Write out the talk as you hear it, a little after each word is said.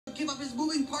give up his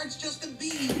moving parts just to be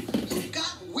you. You've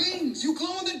got wings. You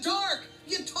glow in the dark.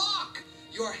 You talk.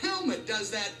 Your helmet does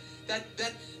that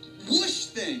whoosh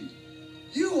thing.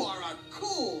 You are a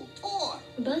cool toy.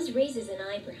 Buzz raises an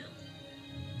eyebrow.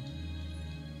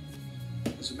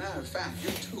 As a matter of fact,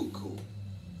 you're too cool.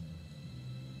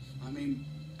 I mean,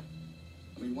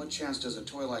 what chance does a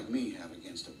toy like me have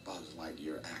against a Buzz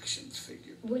Lightyear action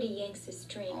figure? Woody yanks his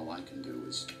string. All I can do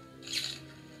is... There's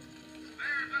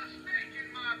a snake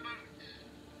in my boots.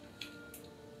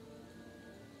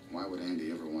 Why would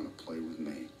Andy ever want to play with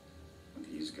me when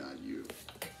he's got you?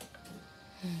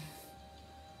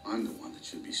 I'm the one that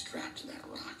should be strapped to that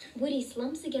rocket. Woody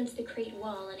slumps against the crate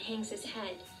wall and hangs his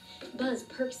head. Buzz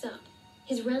perks up,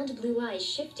 his round blue eyes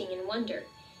shifting in wonder.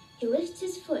 He lifts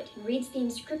his foot and reads the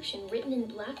inscription written in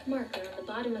black marker on the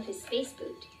bottom of his space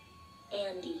boot.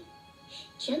 Andy.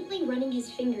 Gently running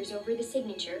his fingers over the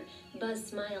signature, Buzz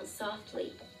smiles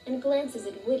softly and glances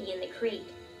at Woody in the crate.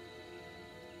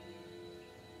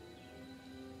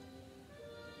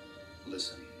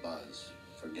 Listen, Buzz,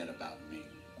 forget about me.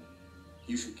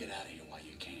 You should get out of here while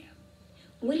you can.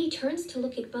 Woody turns to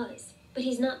look at Buzz, but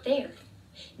he's not there.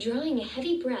 Drawing a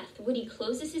heavy breath, Woody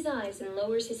closes his eyes and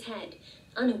lowers his head,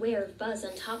 unaware of Buzz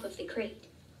on top of the crate.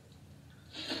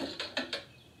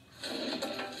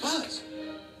 Buzz,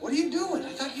 what are you doing? I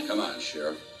thought you... Come on,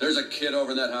 Sheriff. There's a kid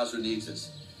over in that house who needs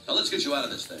this. Now let's get you out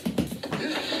of this thing.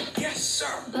 Yes,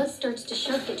 sir. Buzz starts to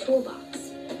shove the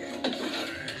toolbox.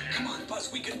 Come on,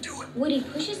 Buzz, we can do it. Woody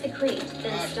pushes the crate,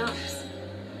 then stops.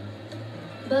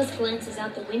 Buzz glances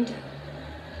out the window.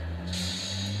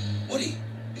 Woody,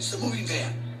 it's the moving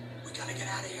van. We gotta get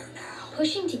out of here now.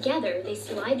 Pushing together, they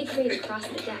slide the crate across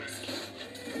the desk.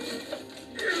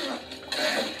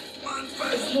 Come on, It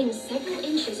Buzz. hangs several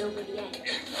inches over the edge.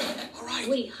 All right.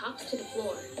 Woody hops to the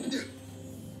floor.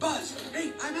 Buzz,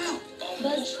 hey, I'm out.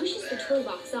 Buzz pushes the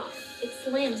toolbox off. It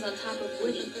slams on top of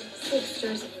Woody. Sid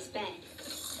stirs in his bed.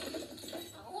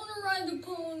 I want to ride the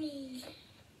pony.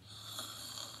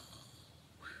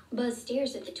 Buzz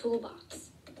stares at the toolbox.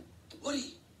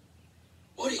 Woody,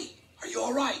 are you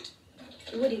all right?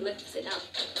 Woody lifts it up.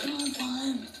 I'm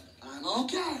fine. I'm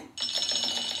okay.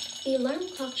 The alarm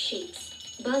clock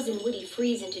shakes. Buzz and Woody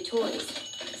freeze into toys.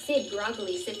 Sid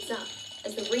groggily sits up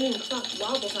as the ringing clock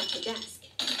wobbles off the desk.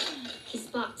 He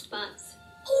spots Buzz.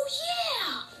 Oh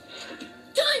yeah!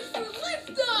 Time for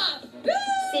liftoff!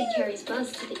 Sid carries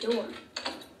Buzz to the door.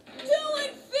 To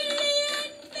infinity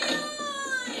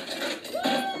and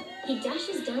beyond! He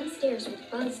dashes downstairs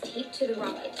with Buzz taped to the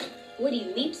rocket.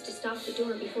 Woody leaps to stop the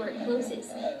door before it closes,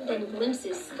 then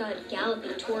glimpses Scud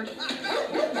galloping toward him.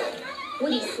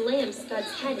 Woody slams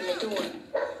Scud's head in the door.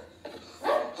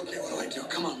 Okay, what do I do?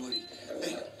 Come on, Woody.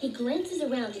 Think. He glances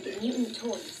around at the mutant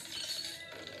toys.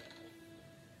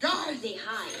 Guys! They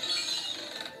hide.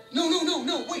 No,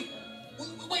 wait.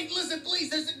 Wait, listen, please.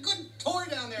 There's a good toy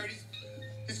down there.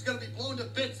 He's gonna be blown to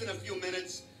bits in a few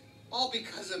minutes. All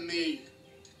because of me.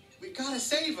 We gotta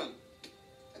save him.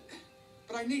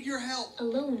 But I need your help.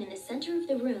 Alone in the center of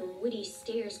the room, Woody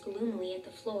stares gloomily at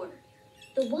the floor.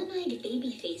 The one-eyed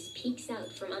baby face peeks out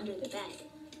from under the bed.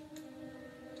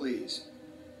 Please.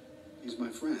 He's my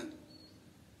friend.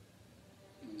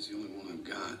 He's the only one I've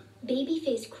got.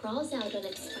 Babyface crawls out on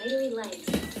its spidery legs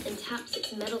and taps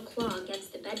its metal claw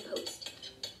against the bedpost.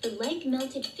 The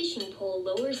leg-mounted fishing pole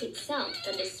lowers itself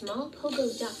and a small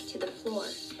pogo duck to the floor,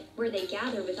 where they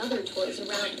gather with other toys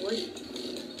around Woody.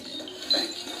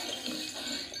 Thank you.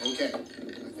 Okay,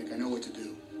 I think I know what to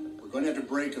do. We're going to have to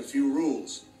break a few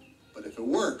rules. But if it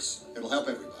works, it'll help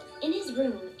everybody. In his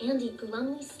room, Andy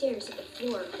glumly stares at the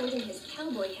floor holding his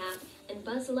cowboy hat and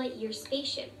Buzz Lightyear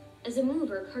spaceship as a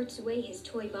mover carts away his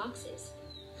toy boxes.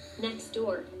 Next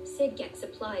door, Sid gets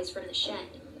supplies from the shed.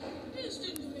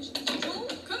 Instant mission control.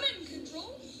 Come in,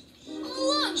 control.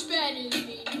 Launch pad is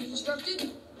being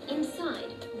constructed.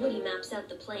 Inside, Woody maps out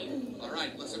the plan. All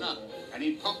right, listen up. I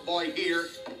need Pump Boy here,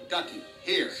 Ducky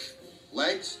here.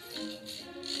 Legs,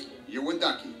 you're with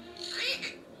Ducky.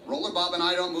 Roller Bob and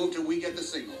I don't move till we get the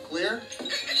signal. Clear?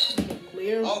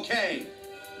 Clear. Okay,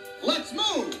 let's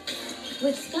move!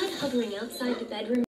 With Scud hovering outside the bedroom